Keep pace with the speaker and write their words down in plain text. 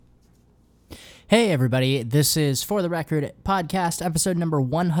Hey everybody, this is For the Record podcast episode number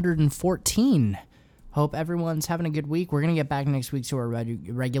 114. Hope everyone's having a good week. We're going to get back next week to our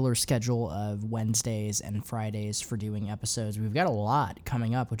regular schedule of Wednesdays and Fridays for doing episodes. We've got a lot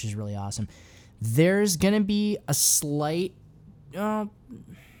coming up, which is really awesome. There's going to be a slight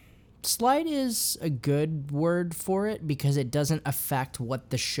is a good word for it because it doesn't affect what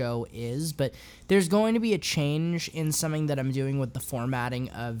the show is, but there's going to be a change in something that I'm doing with the formatting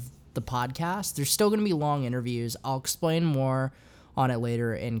of the podcast. There's still going to be long interviews. I'll explain more on it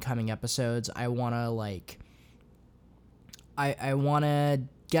later in coming episodes. I want to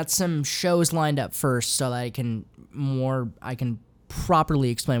get some shows lined up first so that I can properly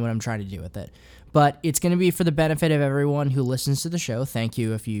explain what I'm trying to do with it. But it's going to be for the benefit of everyone who listens to the show. Thank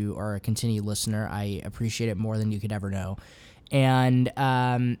you if you are a continued listener. I appreciate it more than you could ever know. And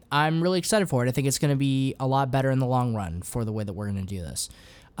I'm really excited for it. I think it's going to be a lot better in the long run for the way that we're going to do this.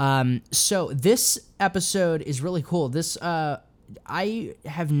 So this episode is really cool. I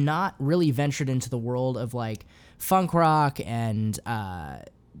have not really ventured into the world of like funk rock and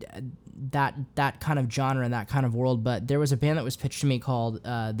that kind of genre and that kind of world, but there was a band that was pitched to me called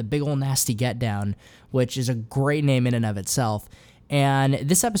the Big Ol' Nasty Get Down, which is a great name in and of itself. And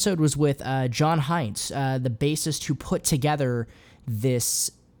this episode was with John Heinz, the bassist who put together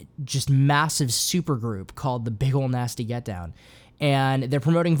this just massive supergroup called the Big Ol' Nasty Get Down. And they're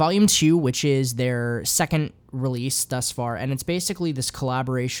promoting Volume 2, which is their second release thus far. And it's basically this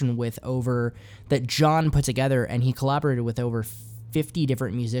collaboration that John put together, and he collaborated with over 50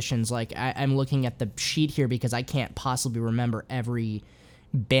 different musicians. Like, I'm looking at the sheet here because I can't possibly remember every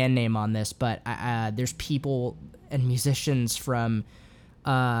band name on this, but there's people and musicians from,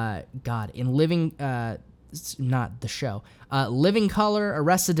 not the show, Living Colour,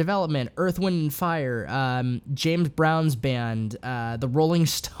 Arrested Development, Earth, Wind & Fire, James Brown's band, the Rolling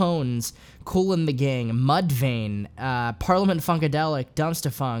Stones, Kool and the Gang, Mudvayne, Parliament Funkadelic,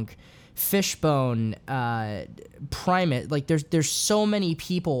 Dumpsta Funk, Fishbone, Primate. Like there's so many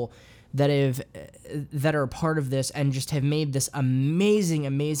people that are a part of this and just have made this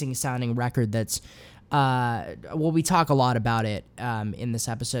amazing sounding record that's we talk a lot about it in this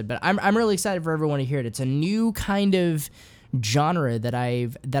episode, but I'm really excited for everyone to hear it. It's a new kind of genre that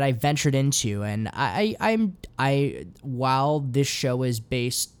I've ventured into, and I while this show is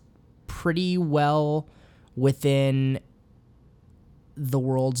based pretty well within the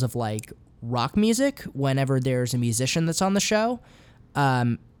worlds of like rock music, whenever there's a musician that's on the show,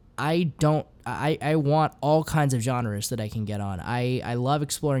 I want all kinds of genres that I can get on. I love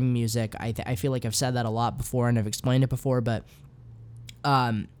exploring music. I feel like I've said that a lot before and I've explained it before, but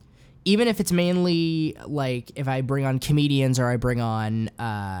even if it's mainly like if I bring on comedians or I bring on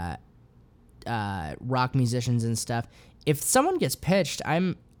rock musicians and stuff, if someone gets pitched,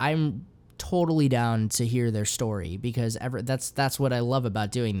 I'm totally down to hear their story because that's what I love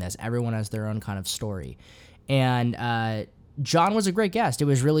about doing this. Everyone has their own kind of story. And John was a great guest. It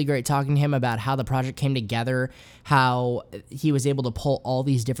was really great talking to him about how the project came together, how he was able to pull all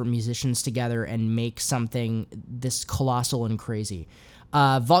these different musicians together and make something this colossal and crazy.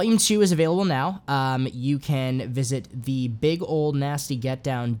 Volume 2 is available now. You can visit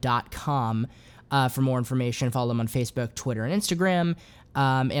thebigolnastygetdown.com for more information. Follow them on Facebook, Twitter, and Instagram.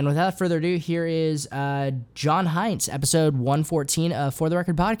 And without further ado, here is John Heinz, episode 114 of For the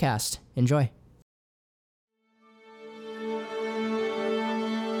Record podcast. Enjoy.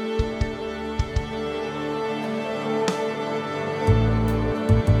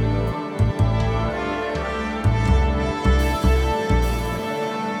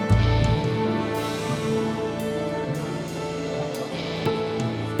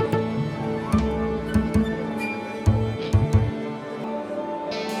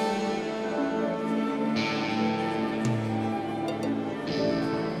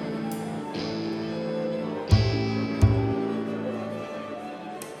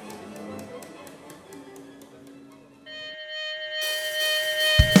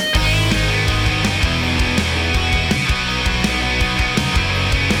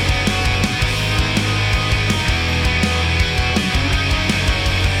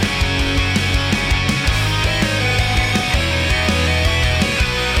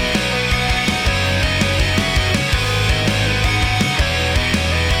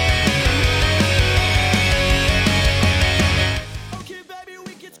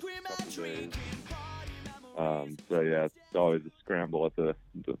 It's always a scramble at the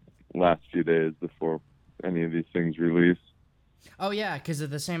last few days before any of these things release. Oh yeah, because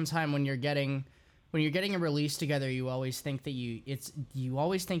at the same time when you're getting when you're getting a release together, you always think that you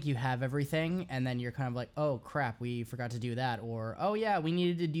always think you have everything, and then you're kind of like, oh crap, we forgot to do that, or oh yeah, we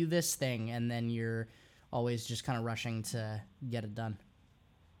needed to do this thing, and then you're always just kind of rushing to get it done.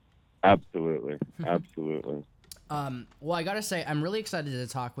 Absolutely, absolutely. Well, I gotta say, I'm really excited to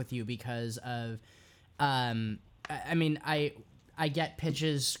talk with you because of, I mean, I get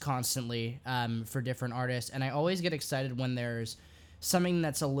pitches constantly for different artists, and I always get excited when there's something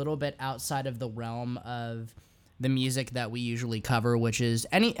that's a little bit outside of the realm of the music that we usually cover, which is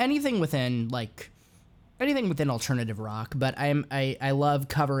anything within alternative rock. But I love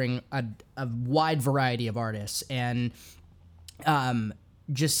covering a wide variety of artists, and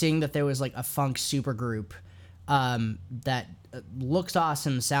just seeing that there was like a funk supergroup that looks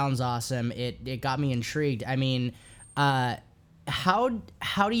awesome, sounds awesome. It got me intrigued. I mean, how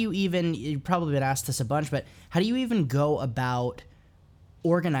do you even? You've probably been asked this a bunch, but how do you even go about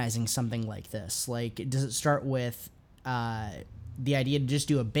organizing something like this? Like, does it start with the idea to just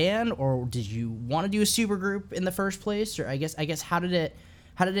do a band, or did you want to do a supergroup in the first place? Or I guess how did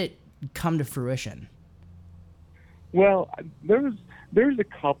it come to fruition? Well, there's a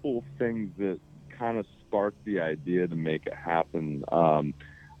couple things that kind of sparked the idea to make it happen.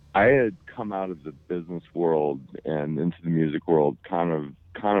 I had come out of the business world and into the music world kind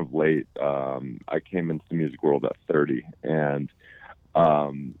of late. I came into the music world at 30 and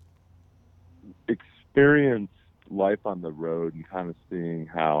experienced life on the road and kind of seeing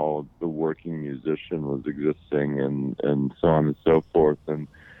how the working musician was existing and so on and so forth. And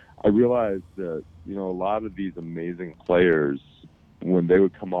I realized that, a lot of these amazing players, when they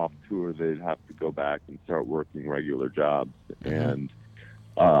would come off tour, they'd have to go back and start working regular jobs. And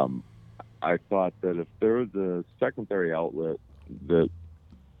I thought that if there was a secondary outlet that,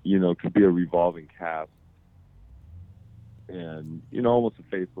 could be a revolving cast and, almost a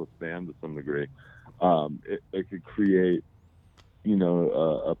faceless band to some degree, it could create,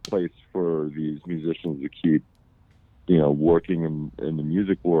 a place for these musicians to keep, working in the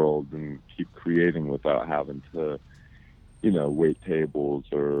music world and keep creating without having to, wait tables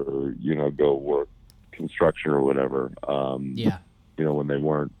or, go work construction or whatever. When they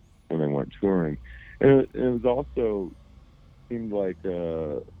weren't touring. And it was also seemed like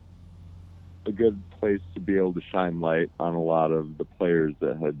a good place to be able to shine light on a lot of the players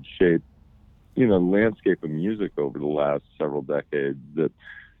that had shaped, the landscape of music over the last several decades that,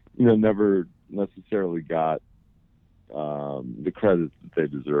 never necessarily got the credit that they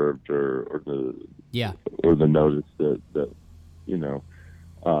deserved or the notice that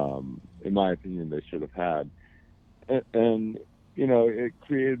in my opinion they should have had. And it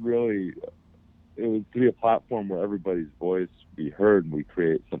created it was to be a platform where everybody's voice be heard and we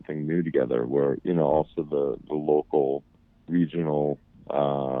create something new together where, also the local regional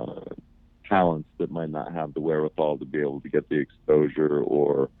talents that might not have the wherewithal to be able to get the exposure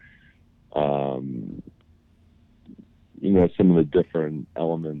or some of the different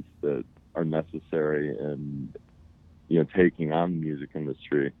elements that are necessary in taking on the music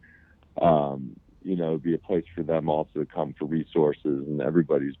industry, be a place for them also to come for resources and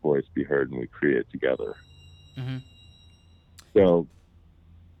everybody's voice be heard and we create together. So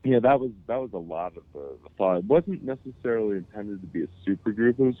that was a lot of the thought. It wasn't necessarily intended to be a super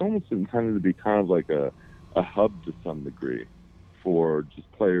group. It was almost intended to be kind of like a hub to some degree for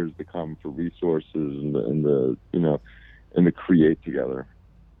just players to come for resources and to create together.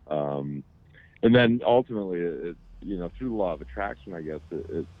 And then ultimately, through the law of attraction, I guess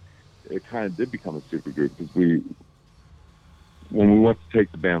it kind of did become a super group because when we went to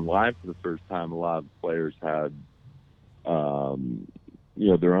take the band live for the first time, a lot of the players had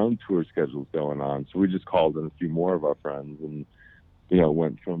their own tour schedules going on. So we just called in a few more of our friends and,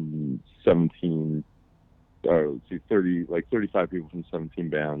 went from 35 people from 17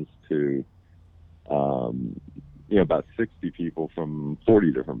 bands to, about 60 people from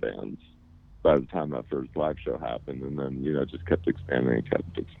 40 different bands by the time that first live show happened. And then, just kept expanding.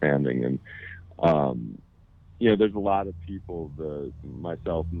 And, there's a lot of people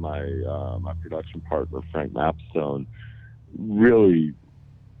myself and my production partner, Frank Mapstone, really,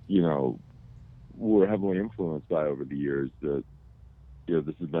 were heavily influenced by over the years that,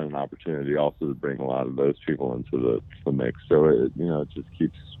 this has been an opportunity also to bring a lot of those people into the mix. So it just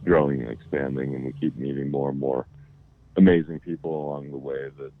keeps growing and expanding, and we keep meeting more and more amazing people along the way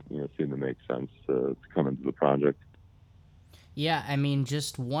that, seem to make sense to come into the project. Yeah, I mean,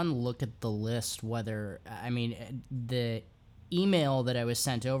 just one look at the list, the email that I was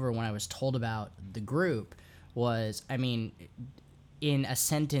sent over when I was told about the group was, in a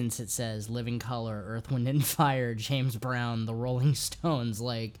sentence it says Living Colour, Earth, Wind & Fire, James Brown, The Rolling Stones.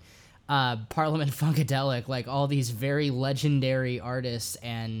 Like, Parliament Funkadelic, like all these very legendary artists,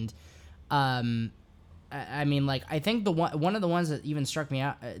 and I mean, like I think one of the ones that even struck me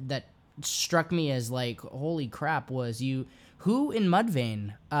out that struck me as like holy crap was you who in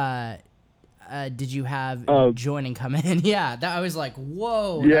Mudvayne did you have join and come in? Yeah, that I was like,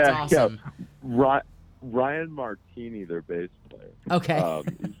 whoa, that's awesome. Ryan Martini, their bass player.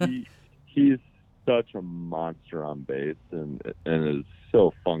 Okay. He's such a monster on bass and is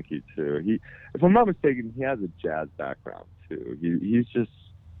so funky too. If I'm not mistaken, he has a jazz background too. He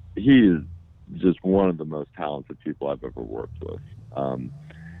is just one of the most talented people I've ever worked with.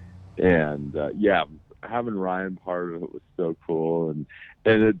 Having Ryan part of it was so cool, and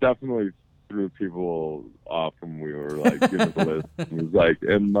it definitely threw people off when we were like giving the list. He was like,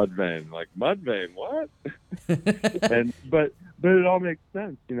 in Mudvayne, like Mudvayne, what? But it all makes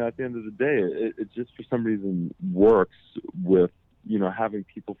sense, at the end of the day, it just for some reason works with, having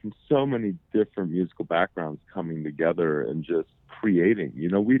people from so many different musical backgrounds coming together and just creating.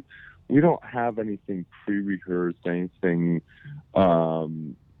 We don't have anything pre-rehearsed, anything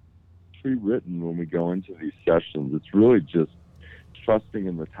pre-written when we go into these sessions. It's really just trusting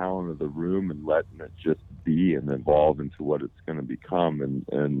in the talent of the room and letting it just be and evolve into what it's going to become,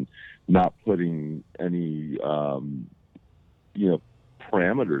 and not putting any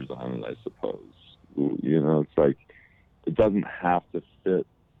parameters on it, I suppose. It's like it doesn't have to fit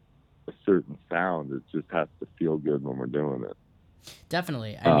a certain sound. It just has to feel good when we're doing it.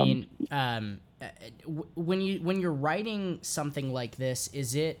 Definitely. I mean, when you're writing something like this,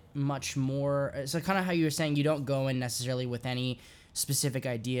 is it much more? So kind of how you were saying, you don't go in necessarily with any specific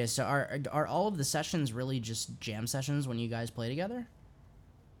ideas. So are all of the sessions really just jam sessions when you guys play together?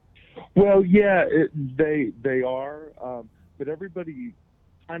 Well, yeah, they are, but everybody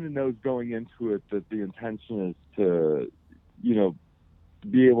kind of knows going into it that the intention is to,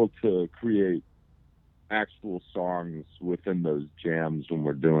 be able to create actual songs within those jams when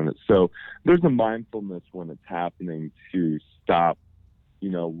we're doing it. So there's a mindfulness when it's happening to stop,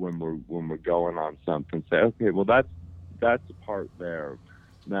 when we're going on something, say, okay, well that's a part there.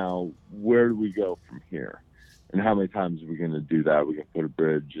 Now where do we go from here? And how many times are we going to do that? We can put a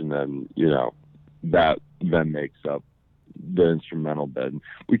bridge, and then that then makes up the instrumental bed.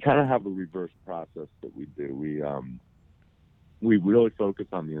 We kind of have a reverse process that we do. We really focus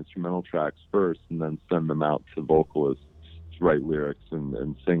on the instrumental tracks first, and then send them out to vocalists to write lyrics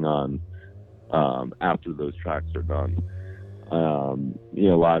and sing on after those tracks are done. A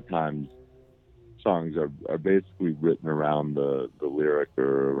lot of times songs are basically written around the lyric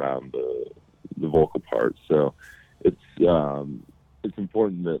or around the vocal part. So it's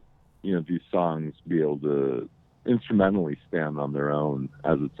important that these songs be able to instrumentally stand on their own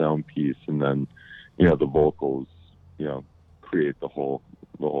as its own piece, and then the vocals create the whole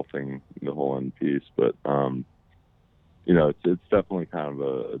thing, the whole end piece. But it's definitely kind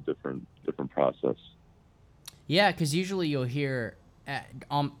of a different process. Yeah, because usually you'll hear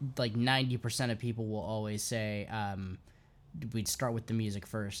like 90% of people will always say we'd start with the music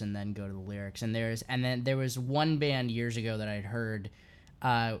first and then go to the lyrics. And then there was one band years ago that I'd heard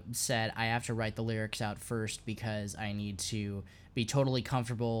said I have to write the lyrics out first because I need to be totally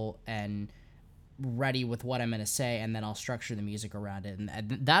comfortable and ready with what I'm going to say, and then I'll structure the music around it. And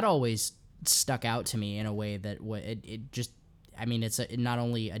that always stuck out to me in a way that it just, I mean, it's not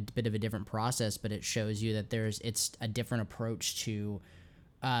only a bit of a different process, but it shows you that it's a different approach to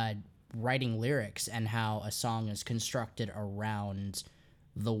writing lyrics and how a song is constructed around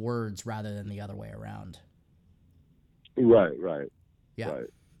the words rather than the other way around. Right. Yeah.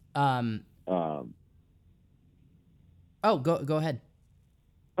 Right. Oh, go ahead.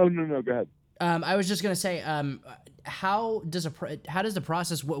 Oh, no, go ahead. I was just gonna say, how does the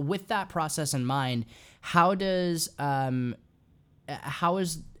process, with that process in mind, how is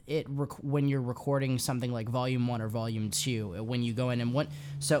it when you're recording something like Volume 1 or Volume 2, when you go in and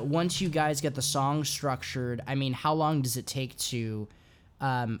once you guys get the song structured, I mean, how long does it take to,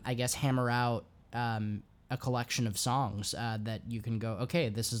 I guess, hammer out a collection of songs that you can go, okay,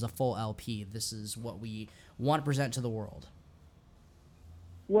 this is a full LP, this is what we want to present to the world?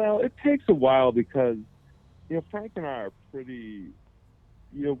 Well, it takes a while because, Frank and I are pretty,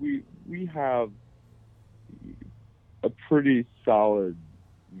 we have a pretty solid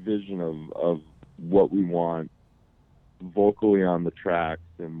vision of what we want vocally on the tracks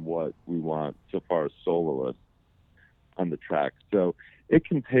and what we want so far as soloists on the tracks. So it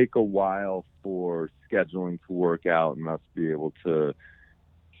can take a while for scheduling to work out and us be able to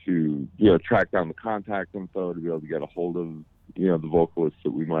track down the contact info to be able to get a hold of the vocalists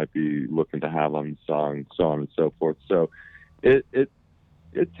that we might be looking to have on the song, so on and so forth. So it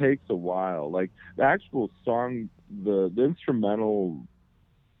it takes a while. Like the actual song, the instrumental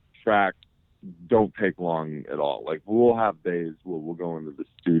tracks don't take long at all. Like we'll have days where we'll go into the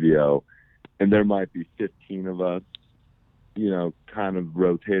studio and there might be 15 of us, kind of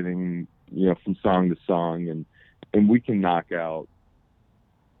rotating, from song to song, and we can knock out,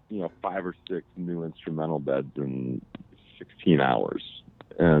 5 or 6 new instrumental beds in 16 hours.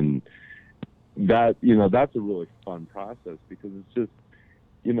 And that, that's a really fun process because it's just,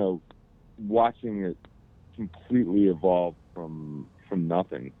 watching it completely evolve from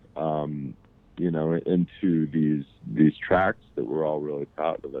nothing, into these tracks that we're all really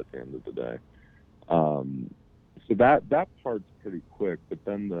proud of at the end of the day. So that part's pretty quick, but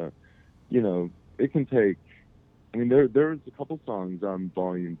then it can take. I mean, there's a couple songs on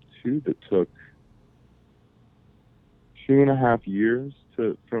Volume 2 that took 2.5 years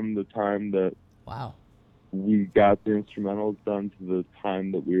from the time that wow we got the instrumentals done to the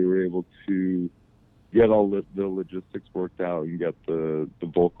time that we were able to get all the logistics worked out and get the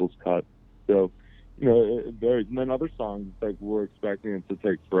vocals cut. So, it varies. And then other songs, like, we're expecting it to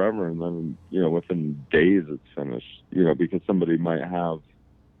take forever, and then, within days it's finished, because somebody might have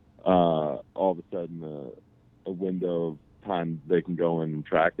all of a sudden a window of time they can go in and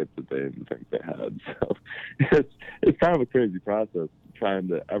track it that they didn't think they had. So it's kind of a crazy process trying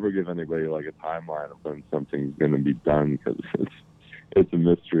to ever give anybody like a timeline of when something's going to be done, because it's a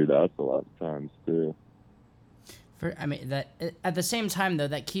mystery to us a lot of times too. That at the same time though,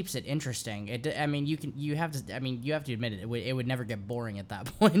 that keeps it interesting. You have to admit it. It would never get boring at that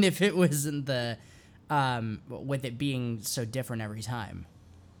point if it wasn't with it being so different every time.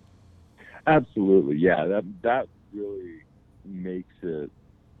 Absolutely, yeah. That really makes it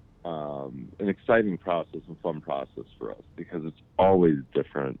an exciting process and fun process for us because it's always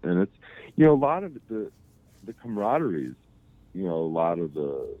different, and it's a lot of the camaraderie is a lot of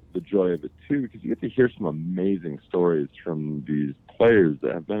the joy of it too, because you get to hear some amazing stories from these players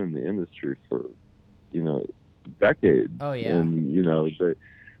that have been in the industry for decades. Oh yeah. And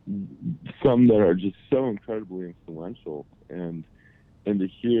some that are just so incredibly influential, and to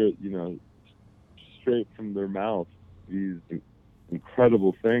hear straight from their mouth these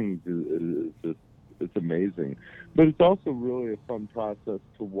incredible things is just, it's amazing. But it's also really a fun process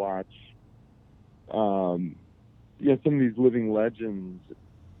to watch some of these living legends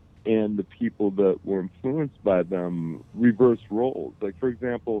and the people that were influenced by them reverse roles. Like, for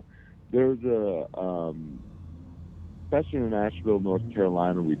example, there's a session in Asheville, North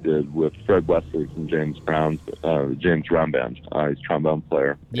Carolina we did with Fred Wesley from James Brown's James Brown Band. He's a trombone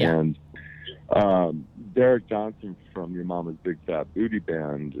player. Yeah. And Derek Johnson from Your Mama's Big Fat Booty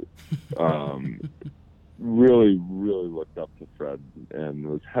Band really, really looked up to Fred and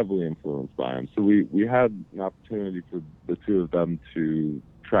was heavily influenced by him. So we had an opportunity for the two of them to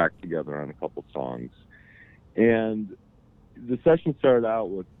track together on a couple songs. And the session started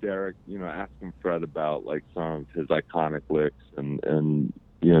out with Derek, asking Fred about like some of his iconic licks and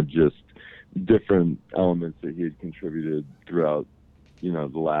just different elements that he had contributed throughout, the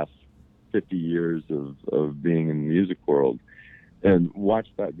last 50 years of being in the music world, and watch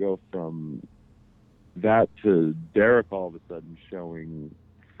that go from that to Derek all of a sudden showing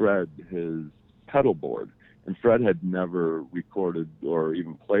Fred his pedal board. And Fred had never recorded or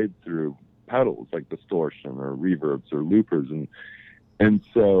even played through pedals like distortion or reverbs or loopers. And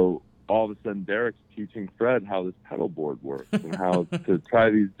so all of a sudden Derek's teaching Fred how this pedal board works and how to try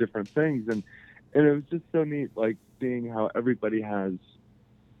these different things. And it was just so neat, like seeing how everybody has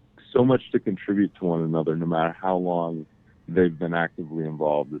so much to contribute to one another, no matter how long they've been actively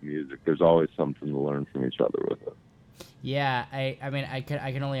involved in music. There's always something to learn from each other with it. Yeah, I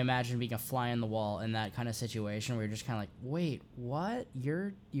can only imagine being a fly on the wall in that kind of situation where you're just kind of like, wait, what?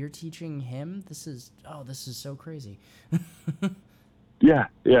 You're teaching him? This is so crazy. Yeah,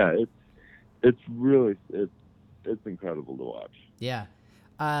 it's really it's incredible to watch. Yeah.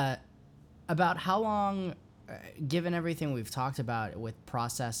 About how long, given everything we've talked about with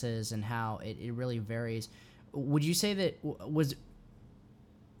processes and how it really varies, would you say that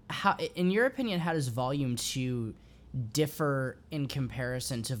how, in your opinion, how does Volume 2 differ in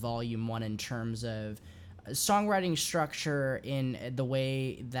comparison to Volume 1 in terms of songwriting structure, in the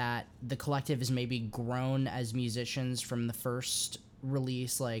way that the collective is maybe grown as musicians from the first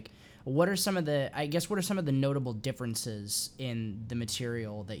release? Like, what are some of the notable differences in the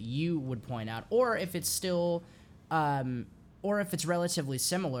material that you would point out, or if it's still, or if it's relatively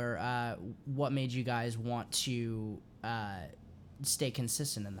similar, what made you guys want to stay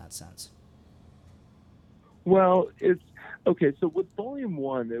consistent in that sense? Well, it's okay. So with Volume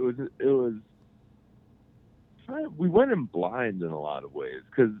 1, it was we went in blind in a lot of ways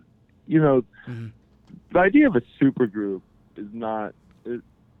because, you know, Mm-hmm. the idea of a supergroup is not, it's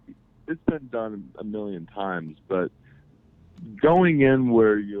been done a million times, but going in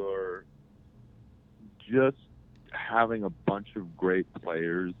where you're just having a bunch of great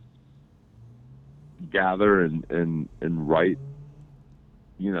players gather and write,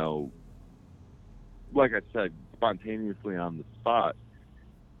 you know, like I said, spontaneously on the spot,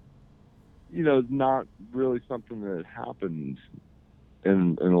 you know, is not really something that happened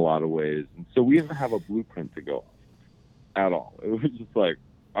in a lot of ways. And so we didn't have a blueprint to go off at all. It was just like,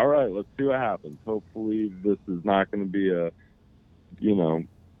 all right, let's see what happens. Hopefully this is not going to be a, you know,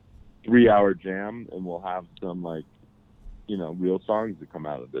 3-hour jam, and we'll have some, like, you know, real songs that come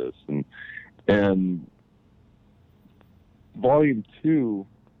out of this. And Volume 2,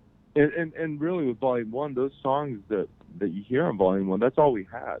 and really with Volume 1, those songs that you hear on Volume 1, that's all we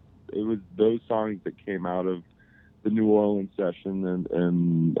had. It was those songs that came out of the New Orleans session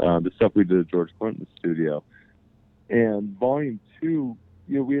and the stuff we did at George Clinton's studio. And Volume 2,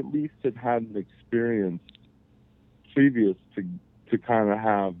 you know, we at least had an experience previous to kind of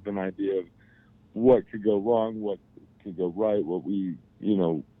have an idea of what could go wrong, what could go right, what we, you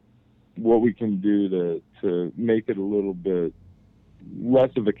know, what we can do to make it a little bit less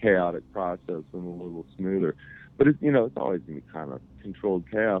of a chaotic process and a little smoother. But it, you know, it's always going to be kind of controlled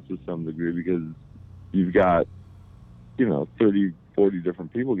chaos to some degree because you've got, you know, 30, 40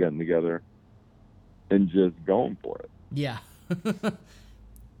 different people getting together and just going for it. Yeah.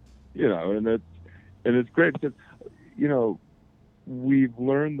 You know, and it's great because, you know, we've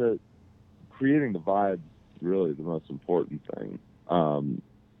learned that creating the vibe is really the most important thing.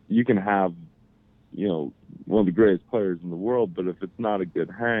 You can have, you know, one of the greatest players in the world, but if it's not a good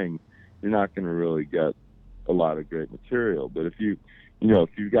hang, you're not going to really get a lot of great material. But if you know, if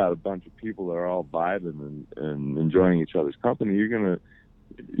you've got a bunch of people that are all vibing and enjoying each other's company, you're gonna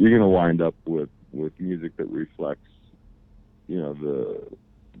wind up with music that reflects, you know,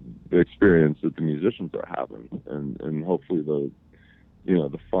 the experience that the musicians are having, and hopefully the, you know,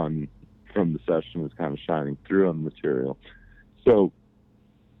 the fun from the session is kind of shining through on the material. So,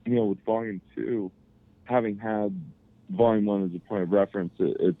 you know, with Volume 2, having had Volume 1 as a point of reference,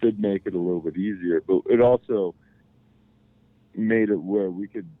 it did make it a little bit easier, but it also made it where we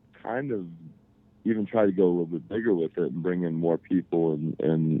could kind of even try to go a little bit bigger with it and bring in more people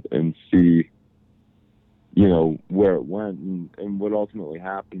and see, you know, where it went. And what ultimately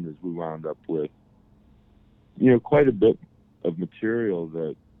happened is we wound up with, you know, quite a bit of material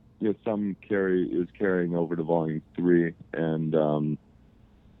that, you know, some is carrying over to Volume 3 and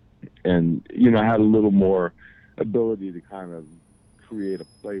you know, had a little more ability to kind of create a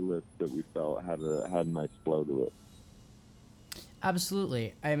playlist that we felt had a nice flow to it.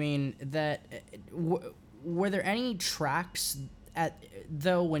 Absolutely. I mean, were there any tracks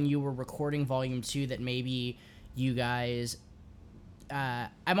when you were recording Volume 2 that maybe you guys,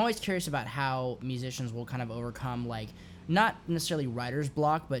 I'm always curious about how musicians will kind of overcome, like, not necessarily writer's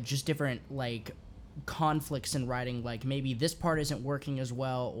block, but just different, like, conflicts in writing, like maybe this part isn't working as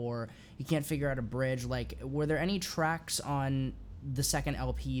well, or you can't figure out a bridge. Like, were there any tracks on the second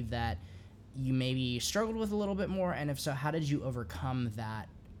LP that you maybe struggled with a little bit more, and if so, how did you overcome that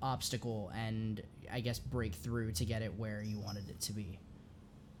obstacle and, I guess, break through to get it where you wanted it to be?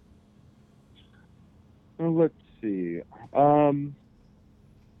 Well, let's see.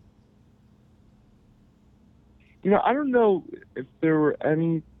 You know, I don't know if there were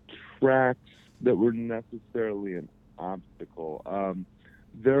any tracks that were necessarily an obstacle.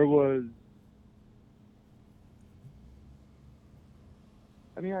 There was,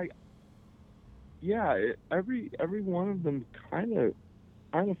 I mean, every one of them kind of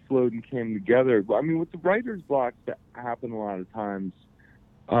flowed and came together. I mean, with the writer's blocks that happen a lot of times,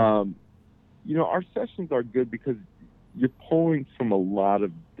 you know, our sessions are good because you're pulling from a lot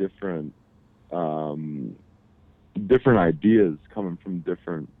of different ideas coming from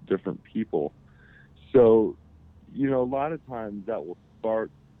different people. So, you know, a lot of times that will spark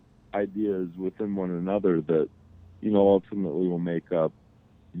ideas within one another that, you know, ultimately will make up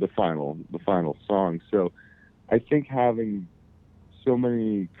the final song. So I think having so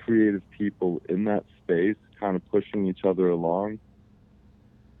many creative people in that space kind of pushing each other along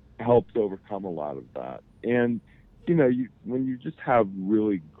helps overcome a lot of that. And, you know, when you just have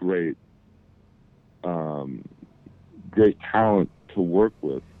really great talent to work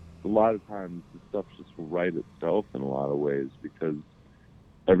with, a lot of times the stuff just will write itself in a lot of ways because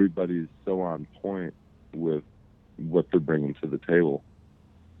everybody's so on point with what they're bringing to the table.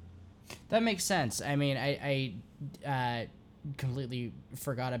 That makes sense. I mean, completely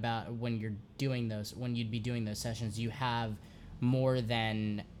forgot about when you're doing those, when you'd be doing those sessions, you have more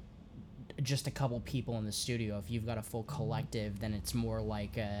than just a couple people in the studio. If you've got a full collective, then it's more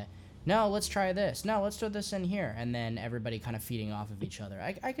like no, let's try this. No, let's throw this in here. And then everybody kind of feeding off of each other.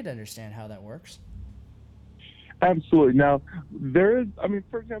 I could understand how that works. Absolutely. Now, there is, I mean,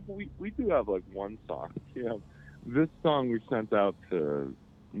 for example, we do have like one song. You know, this song we sent out to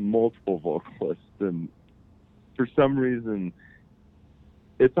multiple vocalists, and for some reason,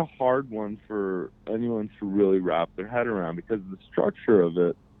 it's a hard one for anyone to really wrap their head around because the structure of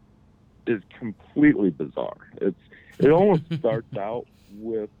it is completely bizarre. It almost starts out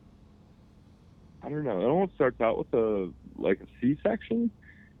with, I don't know, it almost starts out with a C section,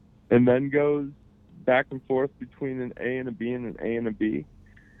 and then goes back and forth between an A and a B and an A and a B.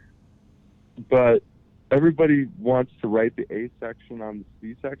 But everybody wants to write the A section on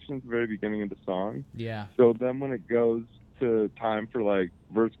the C section at the very beginning of the song. Yeah. So then when it goes to time for like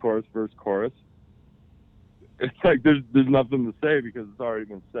verse, chorus, it's like there's nothing to say because it's already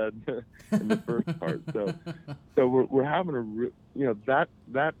been said in the first part. So we're having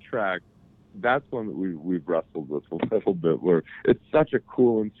that track. That's one that we've wrestled with a little bit. Where it's such a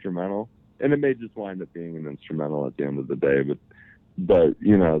cool instrumental, and it may just wind up being an instrumental at the end of the day. But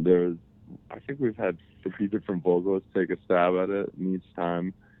you know, I think we've had 50 different vocalists take a stab at it, and each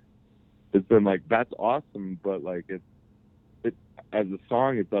time it's been like, that's awesome, but like it as a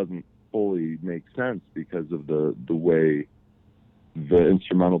song, it doesn't fully make sense because of the way the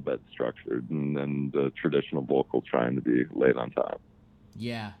instrumental bed's structured and then the traditional vocal trying to be laid on top.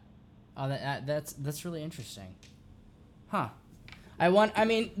 Yeah. Oh, that's really interesting. Huh.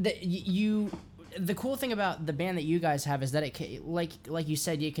 The cool thing about the band that you guys have is that it like you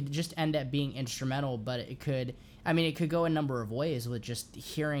said, it could just end up being instrumental, but it could go a number of ways with just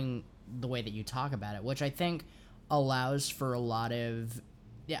hearing the way that you talk about it, which I think allows for a lot of,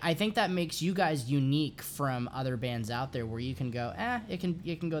 I think that makes you guys unique from other bands out there where you can go, it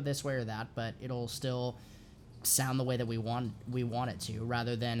can go this way or that, but it'll still sound the way that we want it to,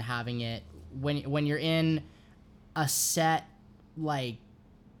 rather than having it when you're in a set like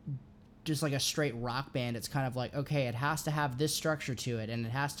just like a straight rock band. It's kind of like, okay, it has to have this structure to it and it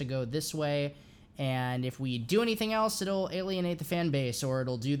has to go this way, and if we do anything else it'll alienate the fan base or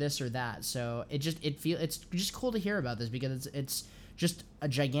it'll do this or that. So it's just cool to hear about this because it's just a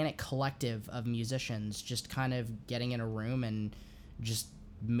gigantic collective of musicians just kind of getting in a room and just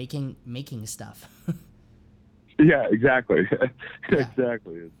making stuff. Yeah, exactly. Yeah.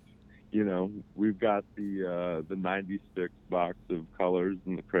 Exactly. It's, you know, we've got the 96 box of colors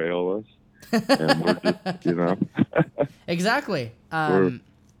and the Crayolas, and we're just, you know. Exactly.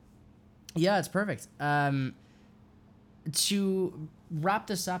 Yeah, it's perfect. To wrap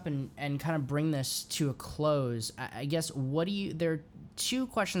this up and kind of bring this to a close, I guess, there are two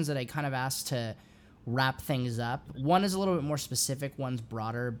questions that I kind of asked to wrap things up. One is a little bit more specific, one's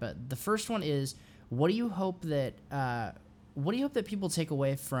broader, but the first one is, what do you hope that people take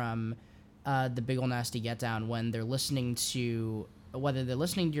away from the Big Ol' Nasty Get Down when they're listening to, whether they're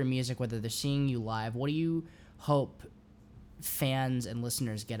listening to your music, whether they're seeing you live? What do you hope fans and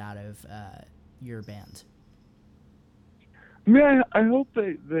listeners get out of your band? Yeah, I hope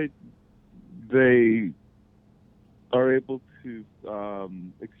they are able to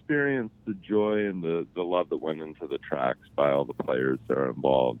experience the joy and the love that went into the tracks by all the players that are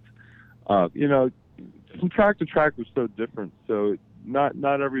involved. You know, from track to track was so different, so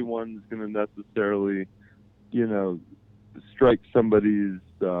not everyone's going to necessarily, you know, strike somebody's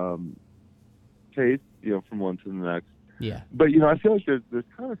taste, you know, from one to the next. Yeah. But, you know, I feel like there's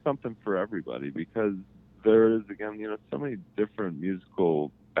kind of something for everybody because there is, again, you know, so many different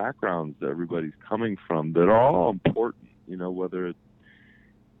musical backgrounds that everybody's coming from that are all important, you know, whether it's,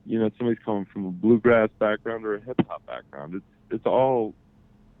 you know, somebody's coming from a bluegrass background or a hip-hop background. It's all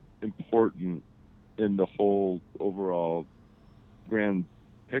important in the whole overall grand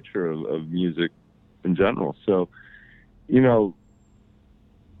picture of music in general. So, you know,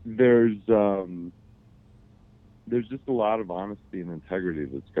 there's just a lot of honesty and integrity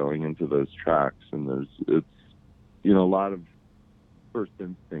that's going into those tracks, and it's you know, a lot of first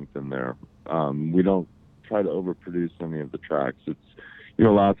instinct in there. We don't try to overproduce any of the tracks. It's, you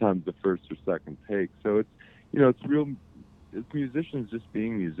know, a lot of times the first or second take. So it's, you know, it's musicians just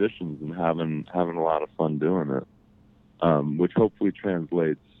being musicians and having a lot of fun doing it, which hopefully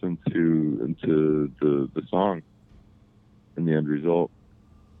translates into the song and the end result.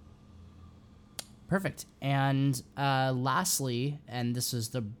 Perfect. And lastly, and this is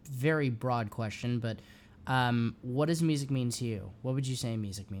the very broad question, but what does music mean to you? What would you say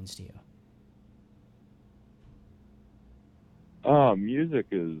music means to you? Music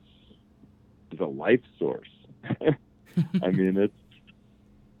is a life source. I mean, it's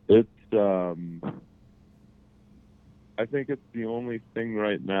I think it's the only thing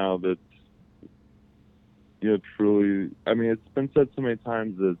right now that's, truly, I mean, it's been said so many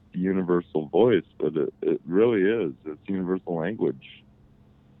times that it's the universal voice, but it really is. It's universal language.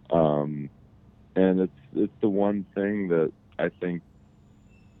 Um, and it's the one thing that I think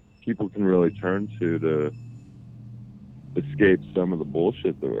people can really turn to escape some of the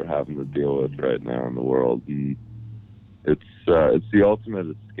bullshit that we're having to deal with right now in the world. And it's the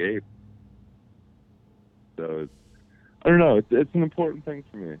ultimate escape. So I don't know. It's an important thing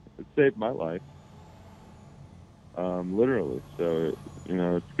for me. It saved my life, literally. So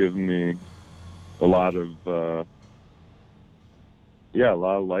it's given me a lot of a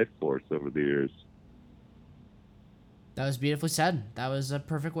lot of life force over the years. That was beautifully said. That was a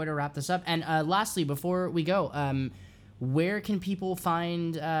perfect way to wrap this up. And lastly, before we go, where can people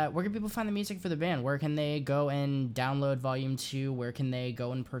find the music for the band? Where can they go and download Volume 2? Where can they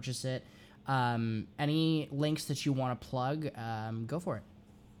go and purchase it? Any links that you want to plug? Go for it.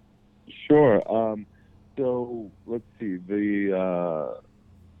 Sure. So let's see. The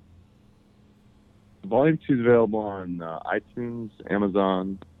Volume 2 is available on iTunes,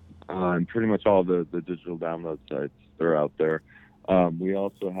 Amazon, and pretty much all the digital download sites that are out there. We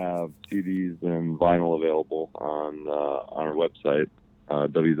also have CDs and vinyl available on our website,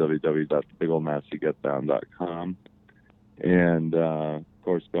 www.thebigoldmassygetdown.com. And, of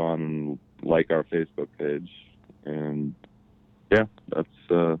course, go on and like our Facebook page. And, yeah, that's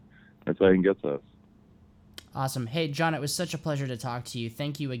how you can get to us. Awesome. Hey, John, it was such a pleasure to talk to you.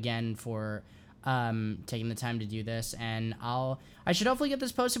 Thank you again for taking the time to do this. And I should hopefully get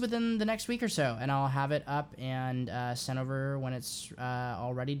this posted within the next week or so, and I'll have it up and sent over when it's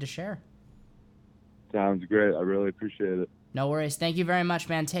all ready to share. Sounds great. I really appreciate it. No worries. Thank you very much,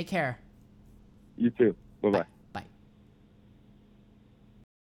 man. Take care. You too. Bye-bye. Bye.